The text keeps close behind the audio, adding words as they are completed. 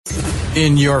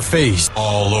In your face.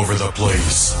 All over the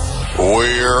place.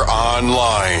 We're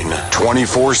online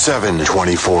 24/7.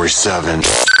 24/7.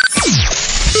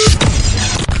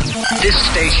 This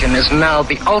station is now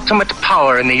the ultimate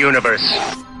power in the universe.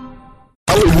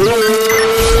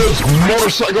 Hollywood's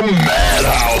Motorcycle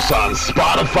Madhouse on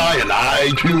Spotify and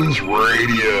iTunes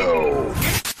Radio.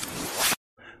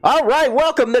 All right,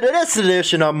 welcome to this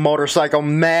edition of Motorcycle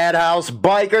Madhouse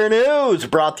Biker News,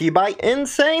 brought to you by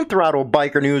Insane Throttle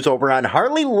Biker News over on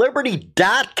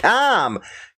HarleyLiberty.com.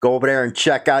 Go over there and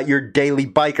check out your daily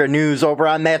biker news over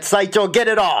on that site. You'll get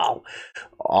it all.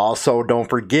 Also, don't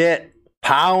forget,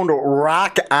 Pound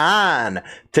Rock On.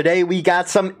 Today we got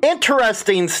some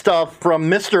interesting stuff from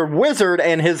Mr. Wizard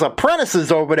and his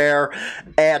apprentices over there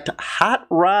at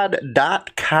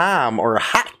HotRod.com or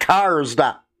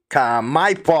HotCars.com.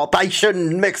 My fault. I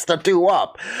shouldn't mix the two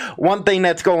up. One thing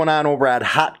that's going on over at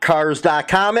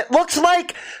HotCars.com, it looks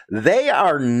like they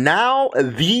are now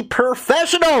the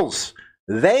professionals.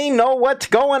 They know what's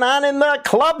going on in the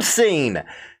club scene.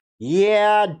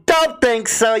 Yeah, don't think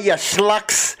so, you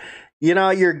schlucks. You know,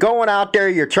 you're going out there,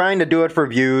 you're trying to do it for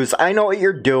views. I know what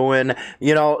you're doing.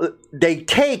 You know, they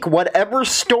take whatever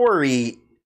story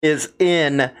is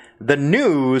in the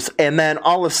news, and then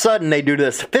all of a sudden they do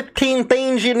this 15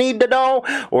 things you need to know,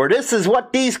 or this is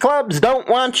what these clubs don't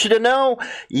want you to know.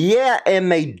 Yeah,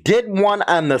 and they did one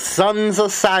on the Sons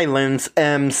of Silence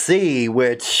MC,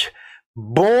 which,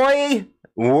 boy,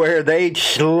 were they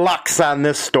schlucks on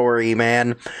this story,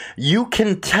 man. You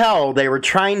can tell they were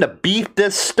trying to beef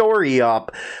this story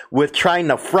up with trying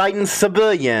to frighten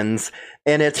civilians,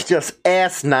 and it's just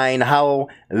asinine how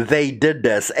they did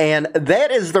this. And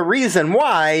that is the reason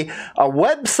why a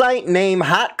website named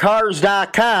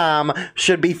HotCars.com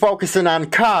should be focusing on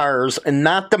cars and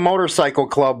not the motorcycle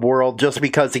club world just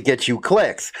because it gets you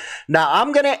clicks. Now,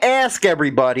 I'm going to ask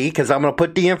everybody, because I'm going to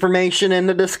put the information in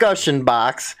the discussion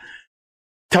box,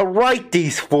 to write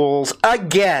these fools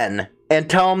again and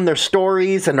tell them their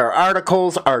stories and their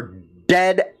articles are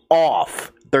dead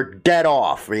off. They're dead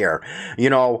off here. You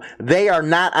know, they are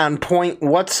not on point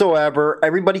whatsoever.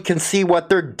 Everybody can see what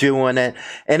they're doing. And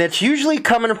it's usually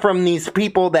coming from these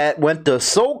people that went to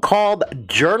so-called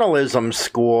journalism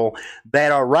school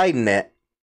that are writing it.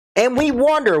 And we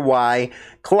wonder why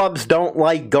clubs don't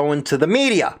like going to the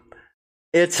media.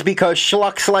 It's because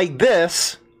schlucks like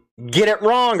this get it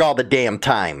wrong all the damn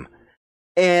time.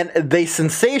 And they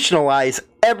sensationalize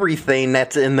everything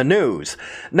that's in the news.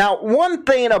 Now, one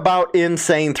thing about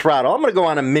Insane Throttle, I'm going to go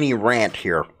on a mini rant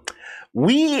here.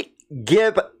 We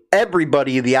give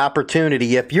everybody the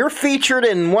opportunity. If you're featured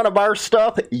in one of our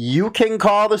stuff, you can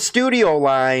call the studio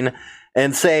line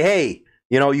and say, hey,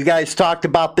 you know, you guys talked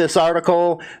about this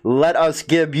article. Let us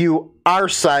give you our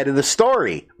side of the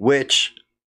story, which,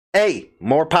 hey,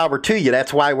 more power to you.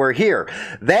 That's why we're here.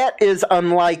 That is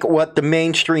unlike what the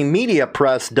mainstream media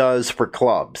press does for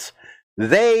clubs.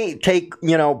 They take,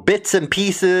 you know, bits and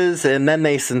pieces and then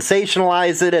they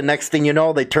sensationalize it, and next thing you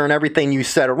know, they turn everything you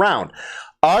said around.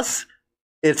 Us,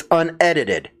 it's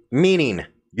unedited, meaning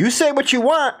you say what you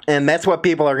want and that's what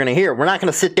people are going to hear. We're not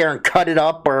going to sit there and cut it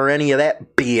up or any of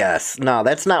that BS. No,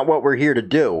 that's not what we're here to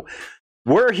do.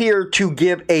 We're here to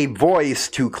give a voice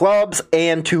to clubs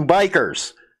and to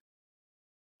bikers.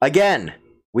 Again,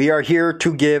 we are here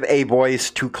to give a voice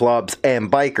to clubs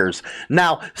and bikers.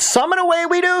 Now, some of the way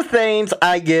we do things,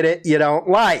 I get it, you don't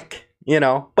like, you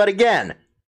know. But again,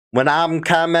 when I'm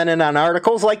commenting on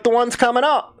articles like the ones coming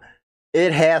up,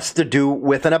 it has to do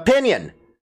with an opinion.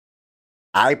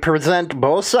 I present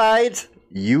both sides.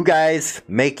 You guys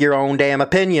make your own damn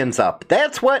opinions up.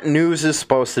 That's what news is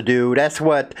supposed to do. That's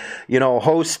what, you know,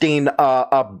 hosting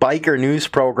a biker news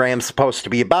program is supposed to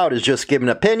be about, is just giving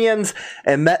opinions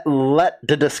and let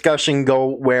the discussion go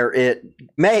where it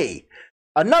may.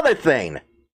 Another thing,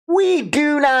 we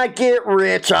do not get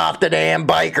rich off the damn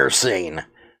biker scene.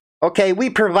 Okay, we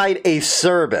provide a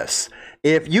service.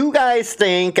 If you guys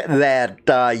think that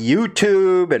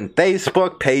YouTube and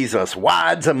Facebook pays us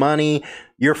wads of money,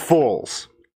 you're fools.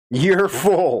 You're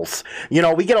fools. You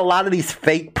know, we get a lot of these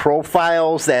fake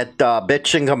profiles that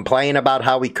bitch and complain about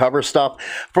how we cover stuff.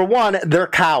 For one, they're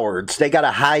cowards. They got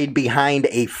to hide behind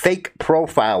a fake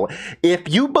profile.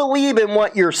 If you believe in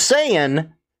what you're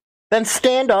saying, then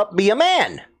stand up, be a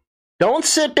man. Don't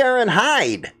sit there and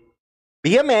hide.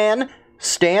 Be a man,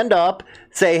 stand up,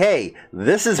 say, hey,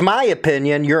 this is my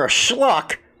opinion. You're a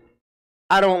schluck.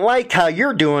 I don't like how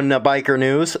you're doing the biker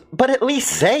news, but at least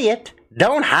say it.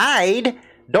 Don't hide.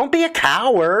 Don't be a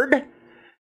coward.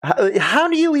 How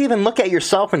do you even look at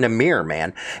yourself in the mirror,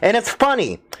 man? And it's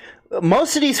funny.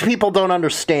 Most of these people don't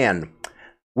understand.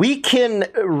 We can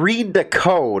read the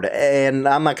code, and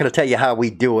I'm not going to tell you how we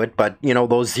do it, but, you know,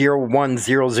 those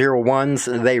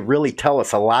 01001s, they really tell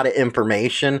us a lot of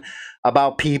information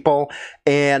about people.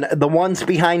 And the ones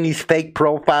behind these fake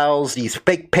profiles, these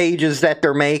fake pages that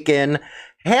they're making,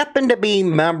 happen to be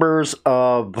members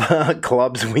of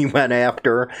clubs we went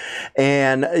after.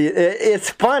 And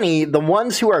it's funny, the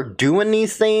ones who are doing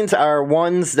these things are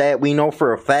ones that we know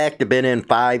for a fact have been in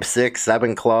 5, 6,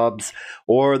 7 clubs,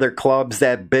 or they're clubs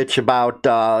that bitch about,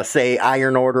 say,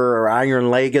 Iron Order or Iron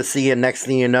Legacy, and next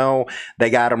thing you know, they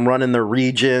got them running their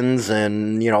regions,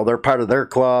 and, you know, they're part of their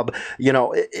club. You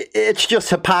know, it's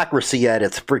just hypocrisy at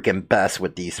its freaking best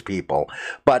with these people.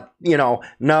 But, you know,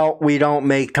 no, we don't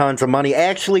make tons of money.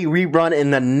 Actually, we run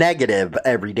in the negative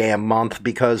every damn month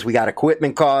because we got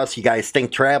equipment costs. You guys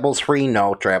think travel's free?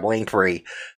 No, travel ain't free.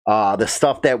 The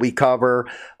stuff that we cover,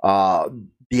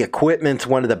 the equipment's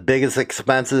one of the biggest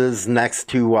expenses next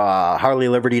to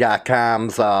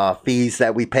HarleyLiberty.com's fees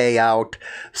that we pay out.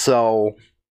 So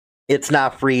it's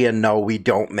not free, and no, we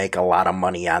don't make a lot of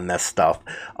money on this stuff.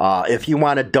 If you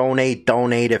want to donate,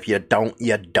 donate. If you don't,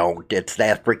 you don't. It's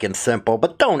that freaking simple.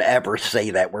 But don't ever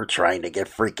say that we're trying to get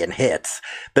freaking hits.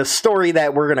 The story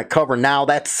that we're going to cover now,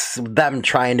 that's them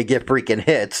trying to get freaking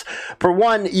hits. For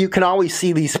one, you can always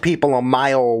see these people a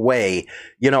mile away.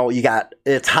 You know,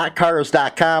 it's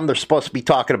hotcars.com. They're supposed to be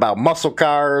talking about muscle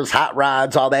cars, hot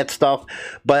rods, all that stuff.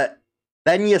 But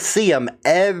then you see them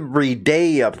every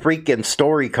day. A freaking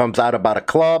story comes out about a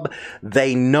club.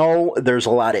 They know there's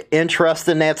a lot of interest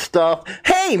in that stuff.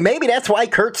 Hey, maybe that's why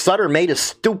Kurt Sutter made his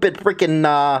stupid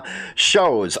freaking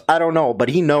shows. I don't know, but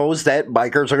he knows that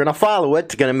bikers are going to follow it.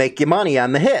 It's going to make you money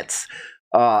on the hits.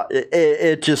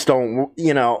 It just don't,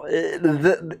 you know,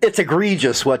 it's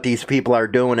egregious what these people are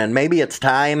doing, and maybe it's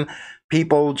time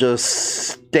people just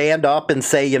stand up and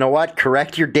say, you know what,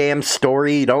 correct your damn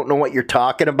story. You don't know what you're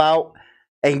talking about,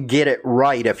 and get it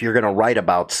right if you're going to write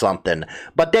about something.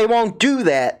 But they won't do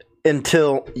that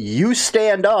until you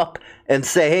stand up and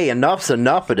say, hey, enough's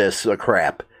enough of this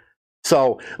crap.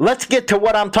 So let's get to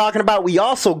what I'm talking about. We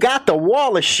also got the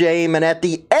wall of shame, and at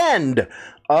the end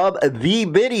of the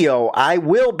video, I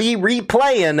will be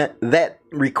replaying that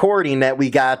recording that we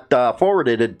got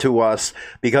forwarded to us,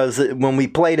 because when we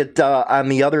played it on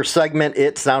the other segment,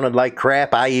 it sounded like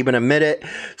crap. I even admit it.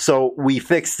 So we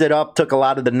fixed it up, took a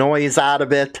lot of the noise out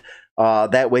of it.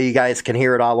 That way you guys can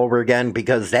hear it all over again,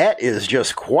 because that is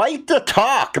just quite the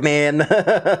talk, man.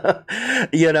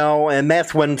 You know, and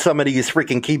that's when some of these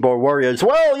freaking keyboard warriors,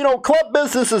 well, you know, club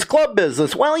business is club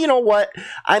business. Well, you know what?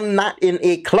 I'm not in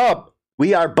a club.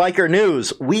 We are Biker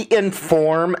News. We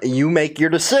inform, you make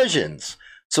your decisions.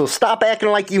 So stop acting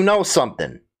like you know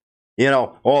something. You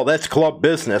know, oh, that's club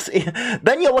business.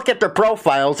 Then you look at their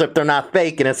profiles if they're not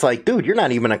fake, and it's like, dude, you're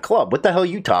not even a club. What the hell are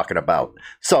you talking about?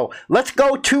 So let's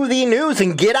go to the news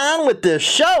and get on with this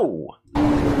show.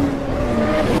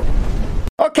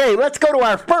 Okay, let's go to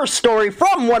our first story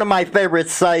from one of my favorite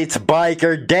sites,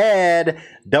 Biker Dad,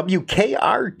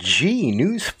 WKRG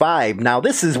News 5. Now,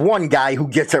 this is one guy who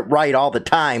gets it right all the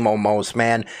time, almost,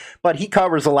 man. But he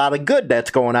covers a lot of good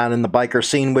that's going on in the biker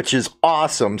scene, which is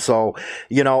awesome. So,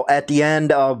 you know, at the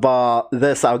end of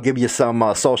this, I'll give you some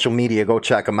social media. Go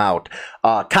check them out.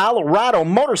 Colorado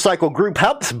Motorcycle Group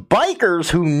helps bikers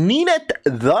who need it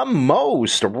the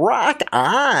most. Rock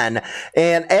on.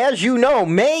 And as you know,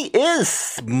 May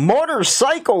is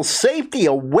Motorcycle Safety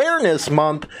Awareness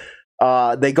Month.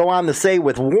 They go on to say,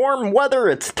 with warm weather,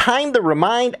 it's time to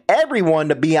remind everyone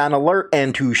to be on alert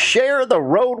and to share the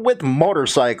road with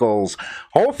motorcycles.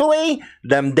 Hopefully,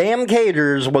 them damn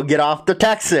cagers will get off the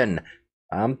Texan.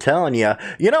 I'm telling you.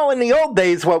 You know, in the old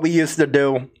days, what we used to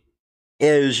do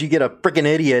is you get a freaking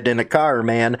idiot in a car,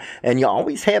 man, and you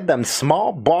always have them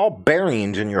small ball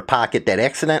bearings in your pocket that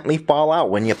accidentally fall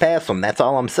out when you pass them. That's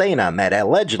all I'm saying on that,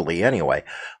 allegedly, anyway.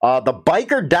 The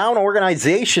Biker Down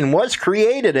organization was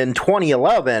created in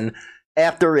 2011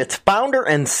 after its founder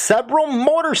and several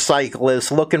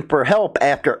motorcyclists looking for help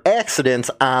after accidents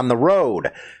on the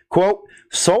road. Quote,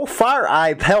 so far,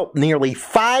 I've helped nearly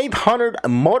 500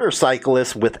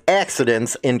 motorcyclists with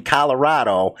accidents in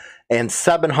Colorado and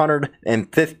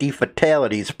 750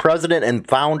 fatalities. President and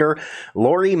founder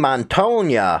Lori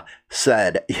Montoya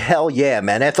said, hell yeah,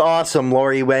 man. That's awesome,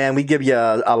 Lori, man. We give you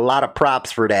a lot of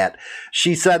props for that.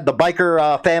 She said the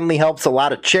biker family helps a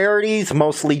lot of charities,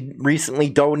 mostly recently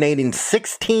donating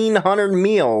 1,600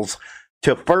 meals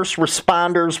to first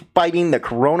responders fighting the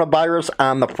coronavirus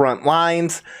on the front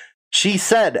lines. She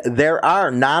said there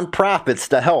are nonprofits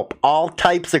to help all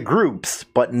types of groups,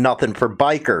 but nothing for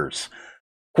bikers.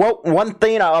 Quote, one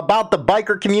thing about the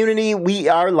biker community, we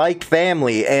are like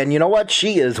family. And you know what?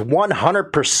 She is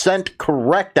 100%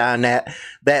 correct on that.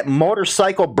 That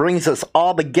motorcycle brings us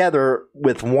all together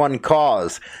with one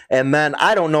cause. And then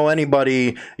I don't know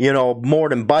anybody, more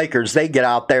than bikers. They get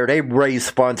out there, they raise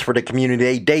funds for the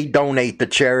community, they donate to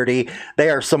charity. They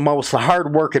are some most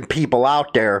hardworking people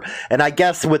out there. And I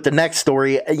guess with the next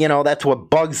story, that's what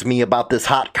bugs me about this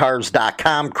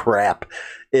hotcars.com crap.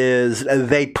 Is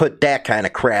they put that kind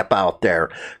of crap out there.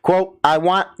 Quote, I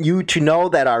want you to know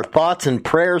that our thoughts and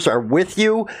prayers are with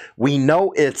you. We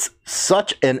know it's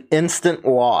such an instant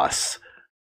loss.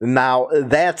 Now,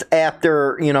 that's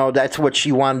after, that's what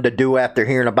she wanted to do after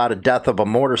hearing about a death of a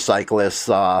motorcyclist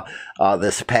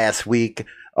this past week.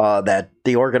 That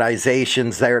the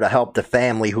organization's there to help the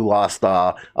family who lost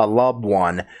a loved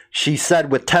one. She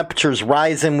said, with temperatures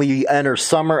rising, we enter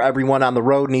summer. Everyone on the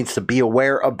road needs to be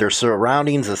aware of their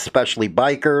surroundings, especially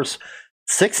bikers.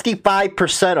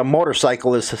 65% of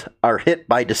motorcyclists are hit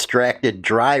by distracted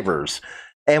drivers.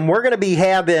 And we're going to be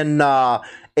having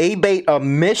Abate of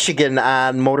Michigan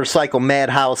on Motorcycle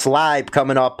Madhouse Live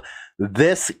coming up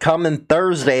this coming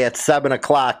Thursday at 7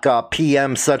 o'clock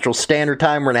p.m. Central Standard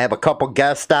Time. We're going to have a couple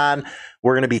guests on.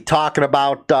 We're going to be talking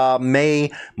about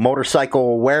May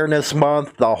Motorcycle Awareness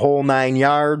Month, the whole 9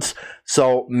 yards.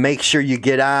 So make sure you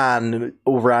get on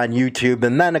over on YouTube.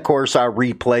 And then, of course, our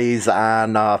replays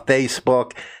on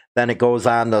Facebook. Then it goes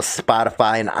on to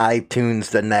Spotify and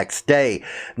iTunes the next day.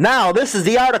 Now, this is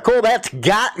the article that's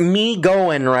got me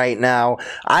going right now.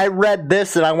 I read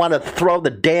this and I want to throw the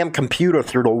damn computer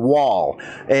through the wall.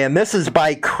 And this is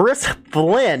by Chris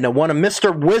Flynn, one of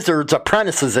Mr. Wizard's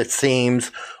apprentices, it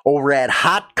seems, over at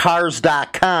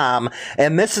hotcars.com.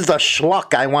 And this is a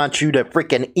schluck I want you to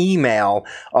freaking email.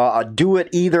 Do it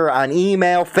either on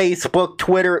email, Facebook,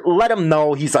 Twitter. Let him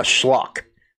know he's a schluck.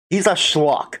 He's a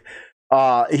schluck.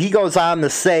 He goes on to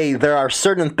say there are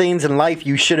certain things in life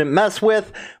you shouldn't mess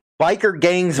with, biker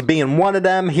gangs being one of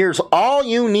them. Here's all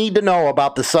you need to know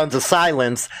about the Sons of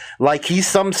Silence, like he's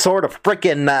some sort of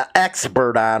freaking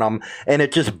expert on them, and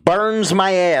it just burns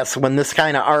my ass when this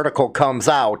kind of article comes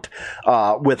out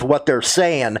with what they're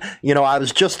saying. I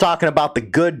was just talking about the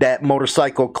good that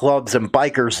motorcycle clubs and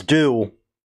bikers do.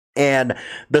 And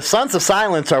the Sons of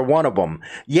Silence are one of them.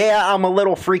 Yeah, I'm a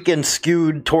little freaking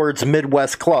skewed towards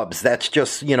Midwest clubs. That's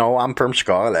just, I'm from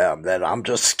Chicago. That I'm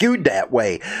just skewed that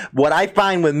way. What I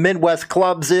find with Midwest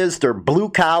clubs is they're blue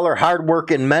collar,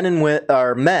 hardworking men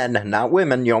men, not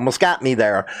women. You almost got me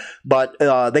there. But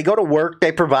they go to work.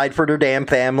 They provide for their damn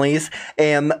families.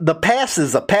 And the past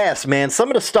is the past, man. Some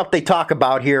of the stuff they talk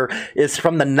about here is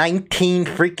from the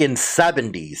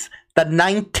 1970s. The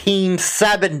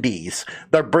 1970s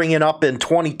they're bringing up in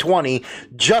 2020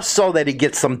 just so that it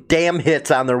gets some damn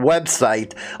hits on their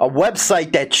website. A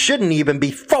website that shouldn't even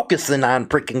be focusing on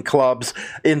freaking clubs.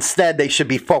 Instead, they should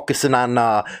be focusing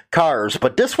on cars.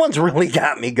 But this one's really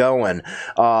got me going.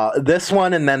 This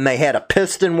one, and then they had a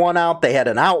Piston one out. They had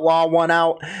an Outlaw one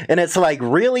out. And it's like,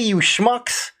 really, you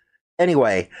schmucks?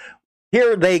 Anyway,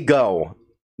 here they go.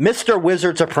 Mr.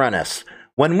 Wizard's Apprentice.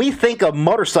 When we think of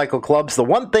motorcycle clubs, the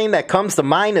one thing that comes to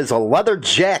mind is a leather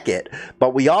jacket,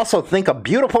 but we also think of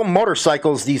beautiful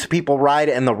motorcycles these people ride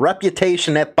and the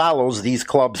reputation that follows these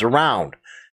clubs around.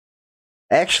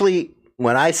 Actually,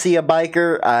 when I see a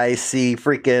biker, I see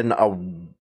freaking a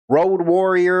road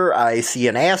warrior, I see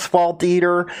an asphalt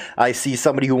eater, I see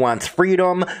somebody who wants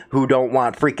freedom, who don't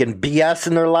want freaking BS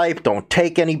in their life, don't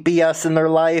take any BS in their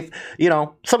life,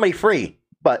 somebody free.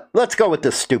 But let's go with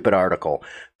this stupid article.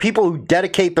 People who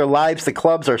dedicate their lives to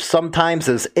clubs are sometimes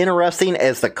as interesting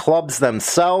as the clubs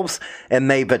themselves, and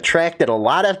they've attracted a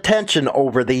lot of attention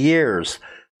over the years.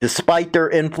 Despite their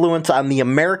influence on the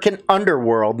American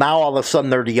underworld, now all of a sudden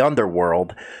they're the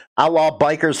underworld, outlaw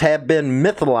bikers have been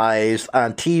mythologized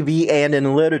on TV and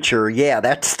in literature. Yeah,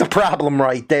 that's the problem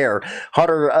right there.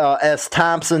 Hunter S.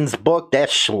 Thompson's book, that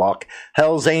schluck.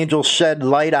 Hell's Angels shed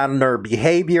light on their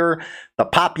behavior. The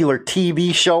popular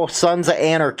TV show Sons of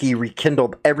Anarchy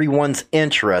rekindled everyone's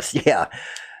interest. Yeah.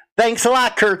 Thanks a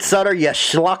lot, Kurt Sutter, you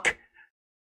schluck.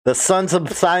 The Sons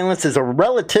of Silence is a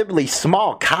relatively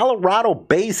small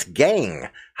Colorado-based gang.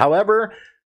 However,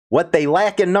 what they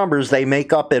lack in numbers, they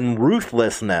make up in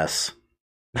ruthlessness.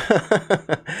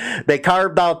 They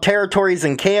carved out territories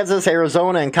in Kansas,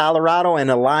 Arizona, and Colorado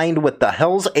and aligned with the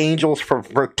Hells Angels for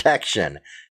protection.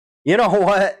 You know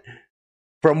what?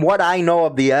 From what I know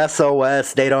of the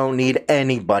SOS, they don't need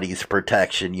anybody's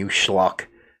protection, you schluck.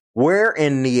 Where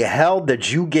in the hell did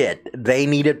you get they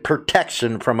needed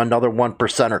protection from another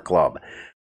 1%er club?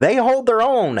 They hold their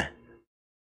own.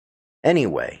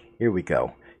 Anyway, here we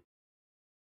go.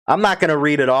 I'm not going to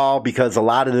read it all because a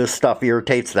lot of this stuff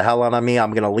irritates the hell out of me.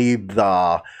 I'm going to leave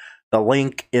the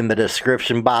link in the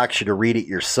description box. You can read it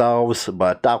yourselves,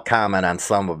 but I'll comment on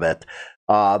some of it.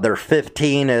 They're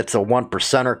 15. It's a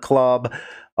 1%er club.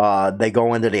 They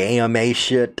go into the AMA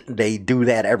shit. They do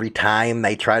that every time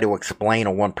they try to explain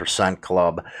a 1%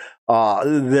 club.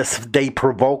 They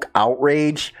provoke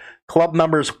outrage. Club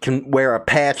members can wear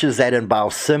patches that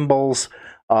involve symbols,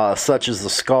 such as the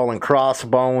skull and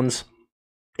crossbones.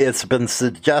 It's been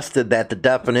suggested that the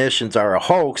definitions are a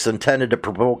hoax intended to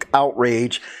provoke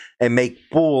outrage and make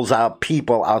fools out of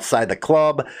people outside the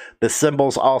club. The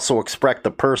symbols also express the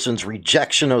person's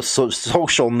rejection of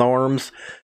social norms.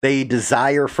 They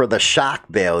desire for the shock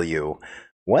value.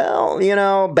 Well, you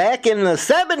know, back in the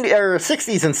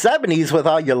 60s and 70s with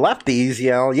all your lefties,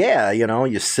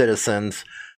 you citizens.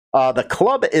 The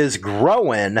club is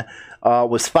growing.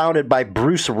 Was founded by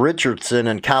Bruce Richardson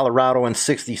in Colorado in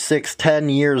 '66. 10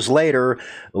 years later,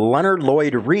 Leonard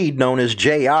Lloyd Reed, known as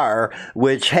JR,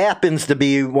 which happens to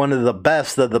be one of the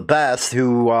best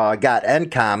who got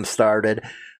NCOM started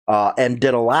and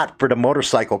did a lot for the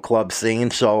motorcycle club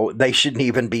scene, so they shouldn't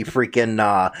even be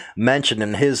freaking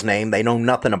mentioning his name. They know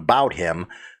nothing about him.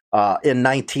 In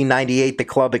 1998, the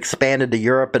club expanded to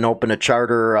Europe and opened a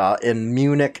charter in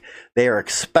Munich. They are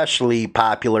especially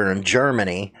popular in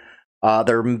Germany.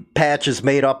 Their patch is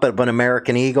made up of an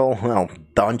American eagle. Well,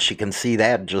 dunce, you can see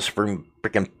that just from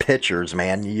freaking pictures,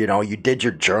 man. You know, you did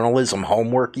your journalism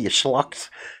homework, you schlucks.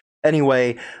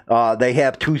 Anyway, they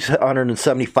have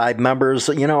 275 members.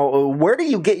 You know, where do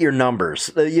you get your numbers?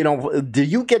 Do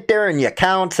you get there and you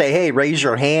count, say, hey, raise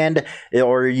your hand?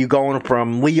 Or are you going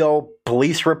from Leo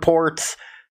police reports?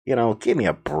 You know, give me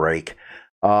a break.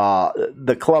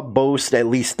 The club boasts at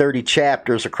least 30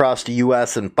 chapters across the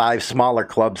U.S. and 5 smaller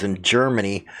clubs in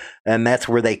Germany, and that's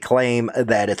where they claim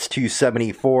that it's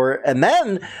 274. And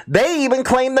then they even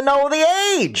claim to know the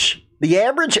age. The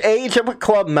average age of a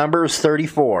club member is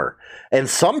 34, and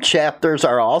some chapters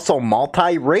are also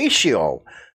multiracial.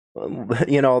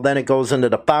 Then it goes into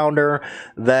the founder,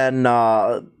 then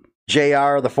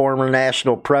JR, the former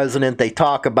national president. They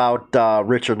talk about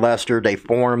Richard Lester. They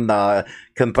formed the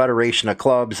Confederation of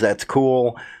Clubs. That's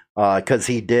cool because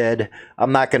he did.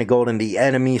 I'm not going to go into the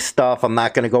enemy stuff. I'm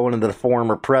not going to go into the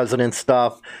former president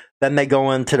stuff. Then they go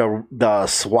into the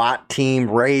SWAT team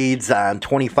raids on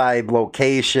 25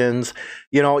 locations.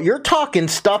 You know, you're talking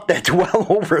stuff that's well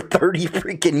over 30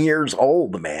 freaking years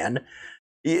old, man.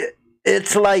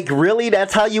 It's like, really?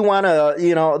 That's how you want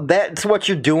to, that's what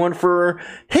you're doing for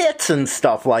hits and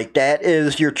stuff like that,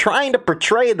 is you're trying to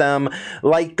portray them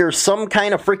like they're some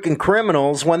kind of freaking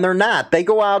criminals when they're not. They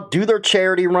go out, do their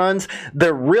charity runs.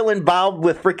 They're real involved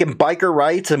with freaking biker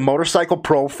rights and motorcycle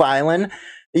profiling.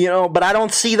 But I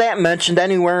don't see that mentioned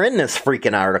anywhere in this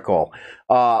freaking article.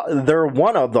 They're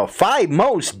one of the 5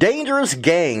 most dangerous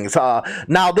gangs.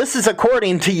 Now, this is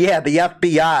according to, the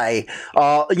FBI.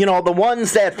 The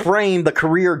ones that frame the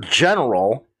career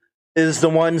general is the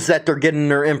ones that they're getting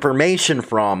their information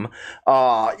from,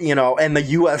 and the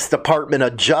U.S. Department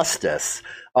of Justice.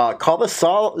 Call the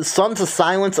Sons of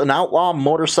Silence an outlaw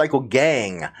motorcycle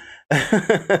gang.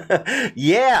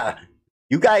 Yeah.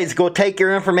 You guys go take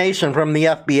your information from the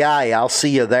FBI. I'll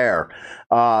see you there.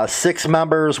 6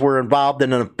 members were involved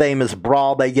in a famous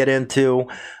brawl they get into.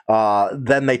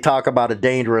 Then they talk about a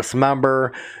dangerous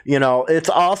member. It's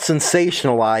all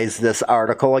sensationalized, this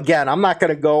article. Again, I'm not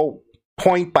going to go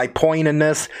point by point in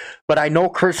this, but I know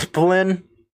Chris Flynn,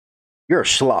 you're a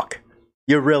schluck.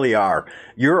 You really are.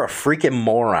 You're a freaking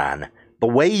moron. The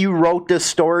way you wrote this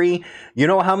story, you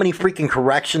know how many freaking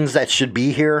corrections that should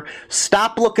be here?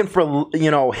 Stop looking for,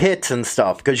 hits and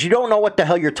stuff, because you don't know what the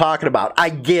hell you're talking about.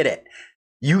 I get it.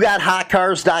 You got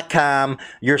hotcars.com.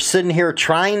 You're sitting here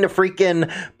trying to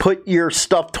freaking put your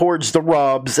stuff towards the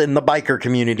rubs in the biker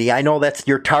community. I know that's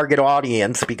your target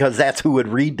audience because that's who would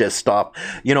read this stuff.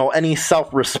 Any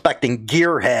self-respecting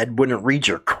gearhead wouldn't read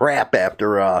your crap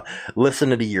after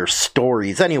listening to your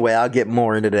stories. Anyway, I'll get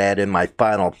more into that in my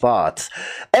final thoughts.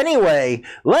 Anyway,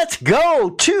 let's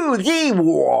go to the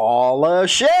Wall of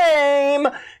Shame.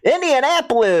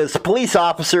 Indianapolis police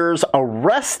officers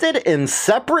arrested in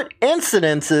separate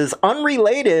incidences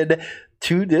unrelated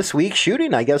to this week's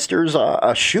shooting. I guess there's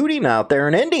a shooting out there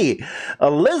in Indy.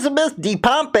 Elizabeth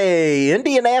DePompe,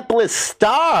 Indianapolis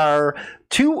Star.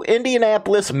 2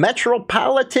 Indianapolis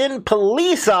Metropolitan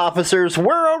Police officers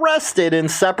were arrested in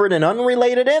separate and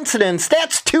unrelated incidents.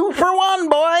 That's 2 for 1,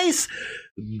 boys.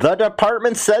 The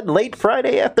department said late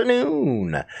Friday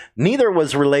afternoon. Neither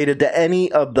was related to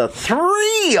any of the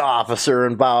 3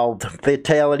 officer-involved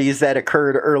fatalities that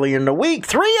occurred early in the week.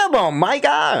 3 of them, my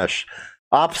gosh.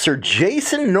 Officer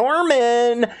Jason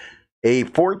Norman, a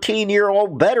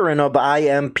 14-year-old veteran of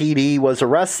IMPD, was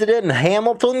arrested in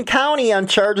Hamilton County on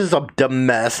charges of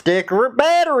domestic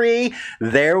battery.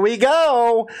 There we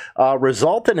go.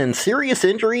 Resulted in serious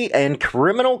injury and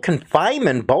criminal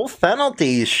confinement, both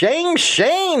penalties. Shame,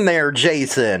 shame there,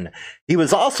 Jason. He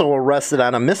was also arrested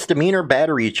on a misdemeanor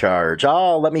battery charge.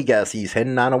 Oh, let me guess. He's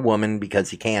hitting on a woman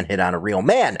because he can't hit on a real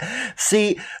man.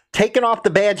 See, taking off the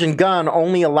badge and gun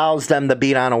only allows them to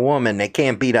beat on a woman. They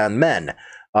can't beat on men.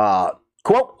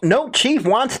 Quote, no chief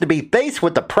wants to be faced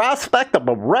with the prospect of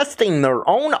arresting their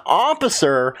own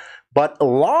officer, but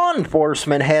law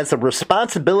enforcement has a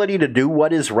responsibility to do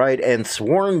what is right and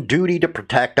sworn duty to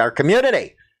protect our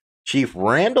community. Chief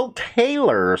Randall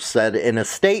Taylor said in a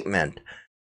statement,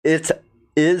 "It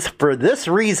is for this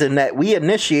reason that we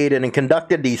initiated and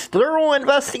conducted these thorough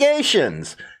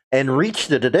investigations and reached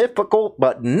the difficult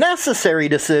but necessary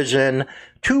decision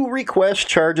to request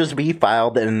charges be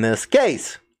filed in this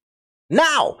case."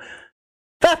 Now,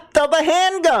 theft of a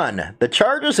handgun. The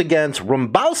charges against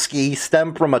Rumbowski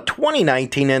stem from a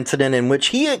 2019 incident in which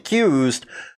he accused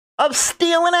of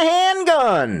stealing a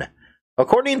handgun.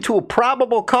 According to a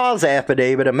probable cause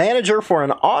affidavit, a manager for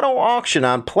an auto auction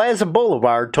on Plaza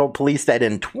Boulevard told police that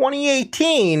in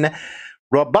 2018,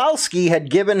 Rumbowski had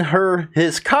given her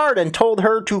his card and told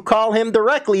her to call him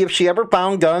directly if she ever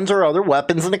found guns or other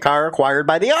weapons in the car acquired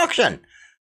by the auction.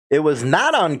 It was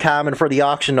not uncommon for the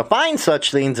auction to find such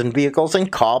things in vehicles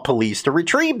and call police to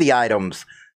retrieve the items.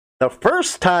 The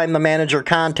first time the manager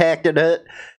contacted it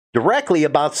directly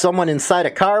about someone inside a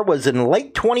car was in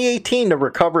late 2018 to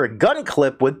recover a gun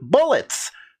clip with bullets.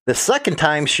 The second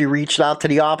time she reached out to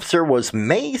the officer was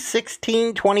May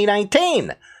 16,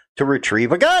 2019 to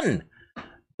retrieve a gun.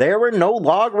 There were no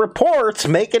log reports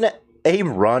making a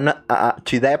run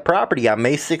to that property. On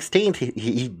May 16th,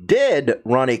 he did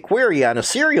run a query on a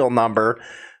serial number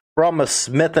from a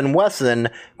Smith & Wesson.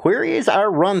 Queries are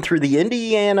run through the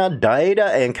Indiana Data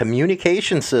and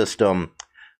Communication System.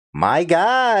 My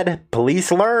God,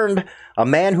 police learned a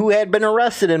man who had been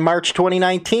arrested in March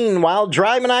 2019 while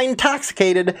driving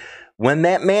intoxicated. When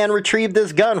that man retrieved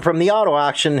his gun from the auto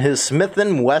auction, his Smith &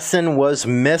 Wesson was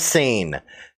missing.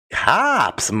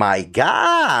 Cops, my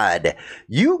God,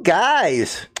 you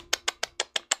guys.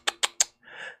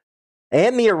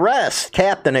 And the arrest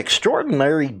capped an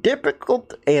extraordinary,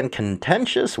 difficult, and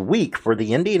contentious week for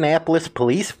the Indianapolis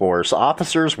police force.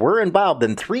 Officers were involved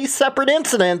in 3 separate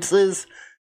incidences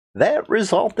that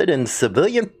resulted in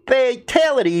civilian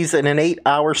fatalities in an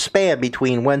 8-hour span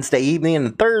between Wednesday evening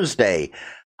and Thursday.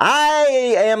 I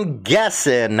am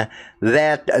guessing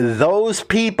that those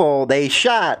people they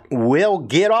shot will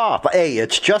get off. Hey,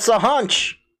 it's just a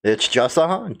hunch. It's just a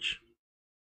hunch.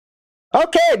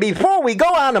 Okay, before we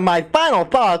go on to my final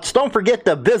thoughts, don't forget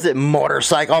to visit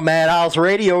Motorcycle Madhouse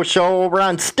Radio Show over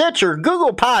on Stitcher,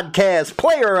 Google Podcasts,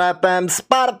 Player FM,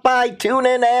 Spotify,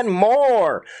 TuneIn, and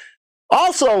more.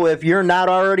 Also, if you're not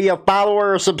already a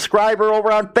follower or subscriber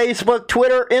over on Facebook,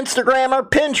 Twitter, Instagram, or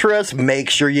Pinterest, make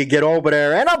sure you get over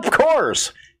there. And of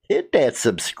course, hit that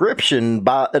subscription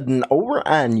button over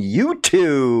on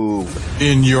YouTube.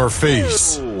 In your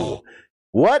face.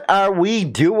 What are we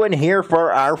doing here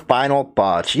for our final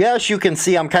thoughts? Yes, you can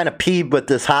see I'm kind of peeved with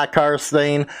this hot cars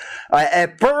thing.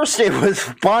 At first, it was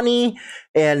funny,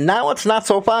 and now it's not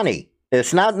so funny.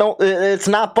 It's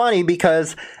not funny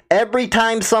because every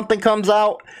time something comes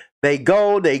out, they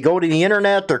go to the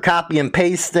internet, they're copy and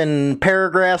pasting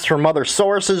paragraphs from other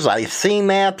sources. I've seen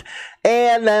that.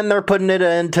 And then they're putting it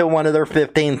into one of their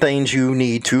 15 things you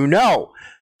need to know.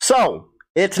 So,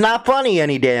 it's not funny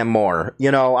any damn more.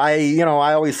 I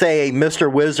always say Mr.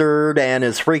 Wizard and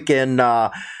his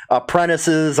freaking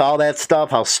apprentices, all that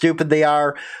stuff, how stupid they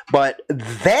are. But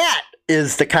that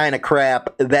is the kind of crap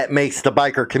that makes the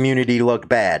biker community look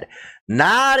bad.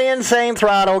 Not Insane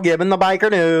Throttle giving the biker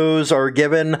news or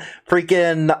giving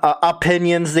freaking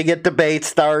opinions to get debate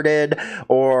started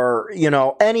or,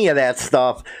 any of that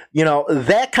stuff.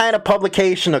 That kind of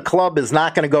publication a club is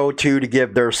not going to go to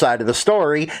give their side of the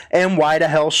story. And why the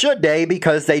hell should they?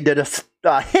 Because they did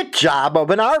a hit job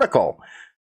of an article.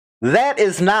 That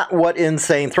is not what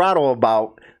Insane Throttle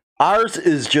about. Ours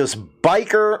is just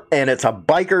biker, and it's a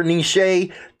biker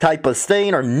niche type of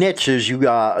thing, or niche, as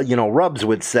Rubs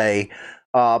would say.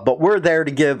 But we're there to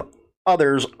give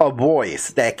others a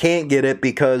voice that can't get it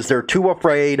because they're too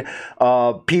afraid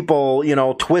of people,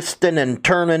 twisting and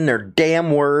turning their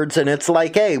damn words. And it's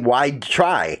like, hey, why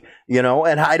try? And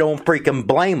I don't freaking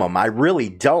blame them. I really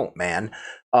don't, man.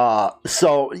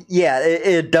 So, yeah,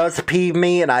 it does peeve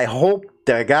me, and I hope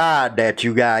to God that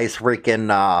you guys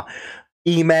freaking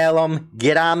email them,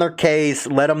 get on their case,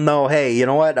 let them know, hey, you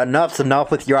know what, enough's enough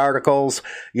with your articles.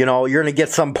 You know, you're going to get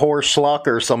some poor schluck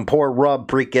or some poor rub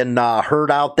freaking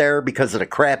hurt out there because of the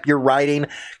crap you're writing,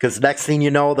 because next thing you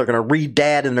know, they're going to read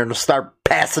that and they're going to start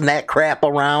passing that crap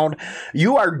around.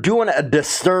 You are doing a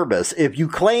disservice. If you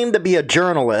claim to be a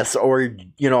journalist or,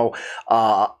 you know,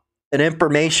 an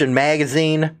information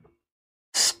magazine,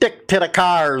 stick to the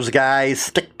cars, guys.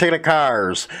 Stick to the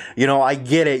cars. You know, I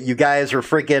get it. You guys are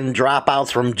freaking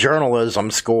dropouts from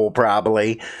journalism school,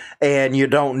 probably, and you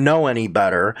don't know any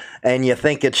better. And you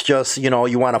think it's just, you know,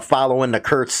 you want to follow in the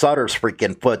Kurt Sutter's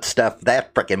freaking footsteps,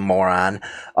 that freaking moron.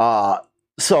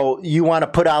 So you want to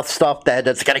put out stuff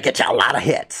that's going to get you a lot of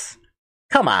hits.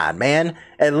 Come on, man.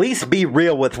 At least be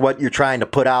real with what you're trying to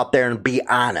put out there and be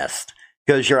honest.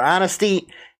 Because your honesty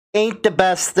ain't the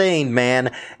best thing,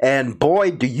 man. And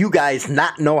boy, do you guys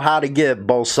not know how to give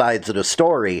both sides of the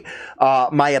story.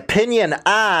 My opinion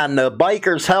on the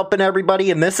bikers helping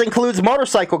everybody, and this includes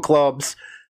motorcycle clubs,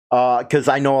 because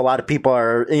I know a lot of people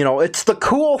are, you know, it's the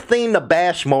cool thing to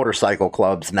bash motorcycle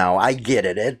clubs now. I get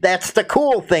it. That's the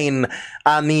cool thing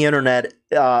on the internet,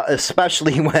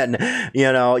 especially when, you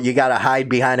know, you got to hide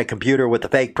behind a computer with a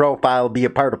fake profile, be a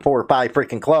part of 4 or 5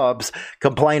 freaking clubs,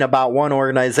 complain about one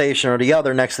organization or the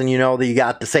other. Next thing you know, that you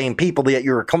got the same people that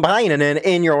you're complaining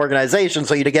in your organization,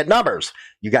 so you to get numbers.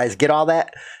 You guys get all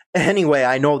that? Anyway,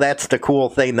 I know that's the cool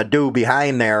thing to do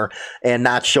behind there and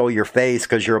not show your face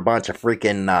because you're a bunch of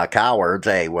freaking cowards.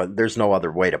 Hey, well, there's no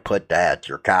other way to put that.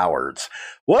 You're cowards.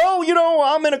 Well, you know,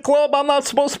 I'm in a club. I'm not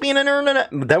supposed to be in an internet.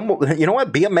 Then, you know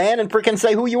what? Be a man and freaking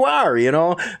say who you are, you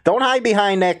know? Don't hide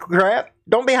behind that crap.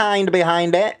 Don't be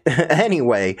behind that.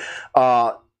 Anyway,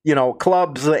 you know,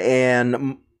 clubs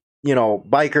and, you know,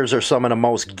 bikers are some of the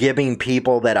most giving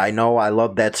people that I know. I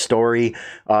love that story.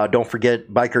 Don't forget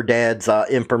Biker Dad's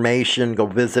information. Go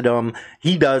visit him.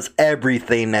 He does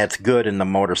everything that's good in the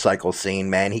motorcycle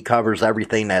scene, man. He covers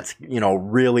everything that's, you know,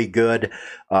 really good.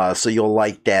 So you'll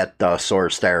like that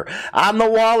source there. On the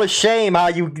wall of shame, how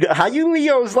you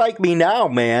Leos like me now,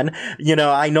 man. You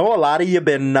know, I know a lot of you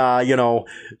been, you know,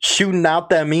 shooting out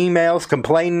them emails,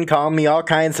 complaining, calling me all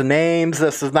kinds of names.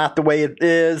 This is not the way it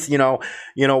is. You know,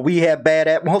 we have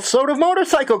bad well, so do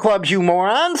motorcycle clubs, you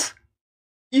morons.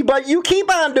 But you keep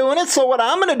on doing it, so what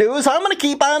I'm going to do is I'm going to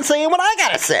keep on saying what I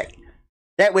got to say.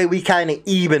 That way we kind of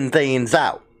even things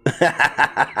out.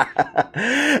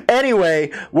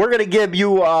 Anyway, we're going to give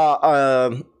you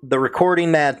the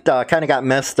recording that kind of got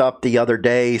messed up the other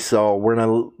day, so we're going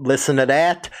to listen to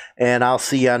that, and I'll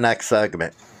see you on next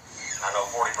segment. I know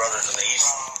 40 brothers in the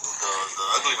East, the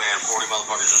ugly man, 40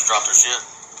 motherfuckers just dropped their shit.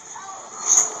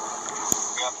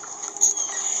 Yep.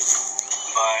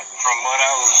 But from what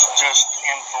I was just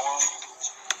informed,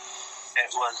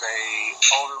 it was a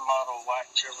older model white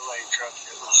Chevrolet truck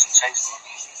that was chasing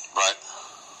it. Right.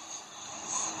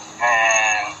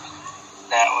 And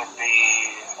that would be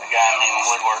a guy named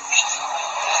Woodwork.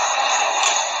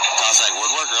 Cossack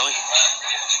Woodwork, really?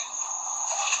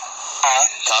 Huh?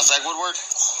 Cossack Woodwork?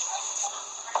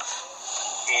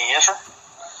 Yes, sir.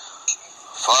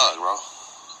 Fuck, bro.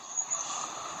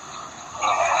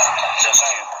 Just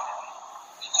saying.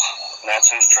 That's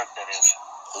whose truck that is.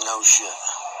 No shit.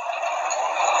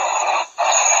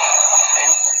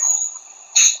 Yeah.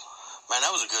 Man,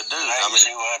 that was a good dude. I mean,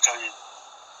 see what I told you?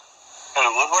 Who,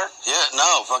 Woodward? Yeah,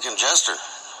 no, fucking Jester.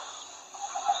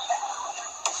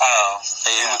 Oh.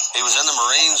 He was in the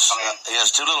Marines. He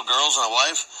has 2 little girls and a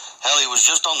wife. Hell, he was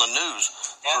just on the news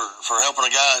for helping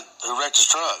a guy who wrecked his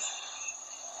truck.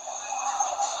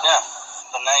 Yeah,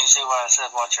 but now you see why I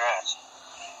said watch your ass.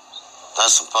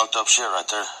 That's some fucked up shit right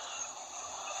there.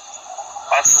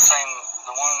 That's the same,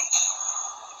 the one,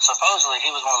 supposedly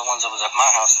he was one of the ones that was at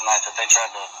my house tonight that they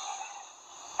tried to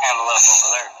handle up over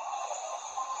there.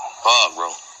 Fuck,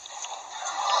 bro.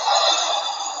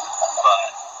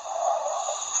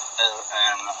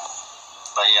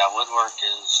 But yeah, Woodwork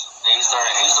he's the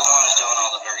one who's doing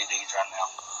all the dirty deeds right now.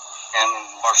 Him in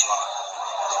Barcelona.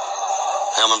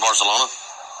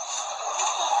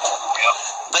 Yep.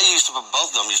 Both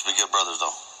of them used to be good brothers,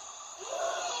 though.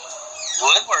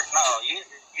 Woodwork? No, you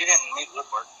didn't meet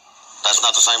Woodwork. That's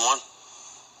not the same one?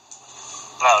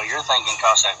 No, you're thinking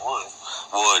Cossack Wood.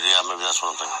 Wood, yeah, maybe that's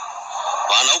what I'm thinking.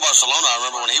 Well, I know Barcelona. I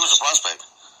remember when he was a prospect.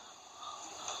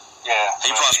 Yeah.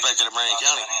 He prospected at Marion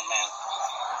County.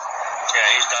 Yeah,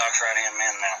 he's Doc's right-hand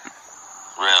man now.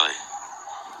 Really?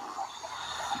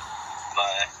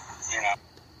 But, you know,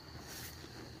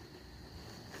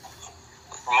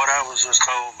 from what I was just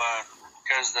told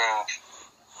because the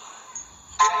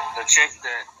chick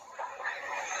that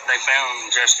they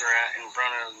found Jester at in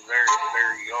front of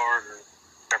their yard or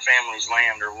their family's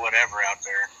land or whatever out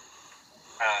there,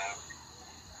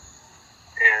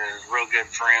 is real good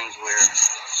friends with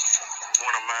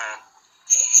one of my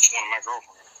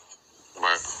girlfriends.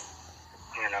 Right.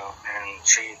 You know, and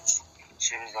she was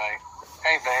like,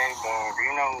 "Hey, babe, do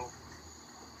you know,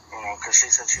 because she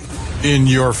said she." In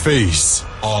your face,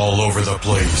 all over the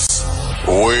place.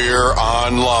 We're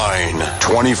online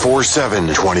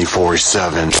 24/7.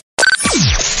 24/7.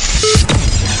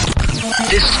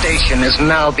 This station is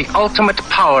now the ultimate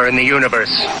power in the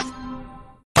universe.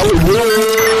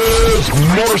 Hollywood's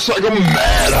Motorcycle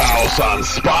Madhouse on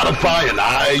Spotify and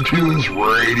iTunes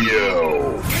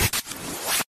Radio.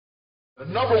 The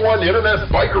 #1 internet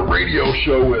biker radio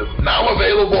show is now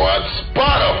available on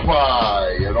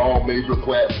Spotify and all major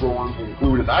platforms,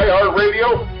 including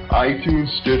iHeartRadio, iTunes,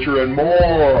 Stitcher, and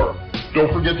more.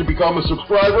 Don't forget to become a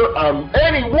subscriber on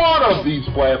any one of these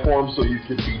platforms so you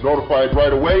can be notified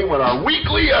right away when our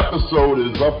weekly episode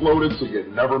is uploaded so you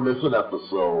never miss an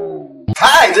episode.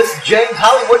 Hi, this is James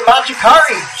Hollywood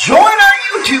Machikari. Join our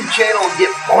YouTube channel and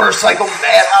get Motorcycle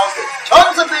Madhouse and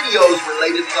tons of videos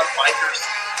related to the bikers.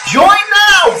 Join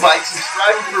now by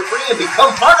subscribing for free and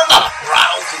become part of the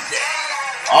crowd today.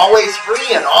 Always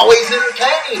free and always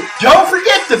entertaining. Don't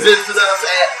forget to visit us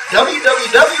at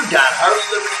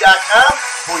www.harleyliberty.com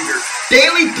for your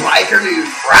daily biker news.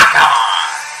 Rock on!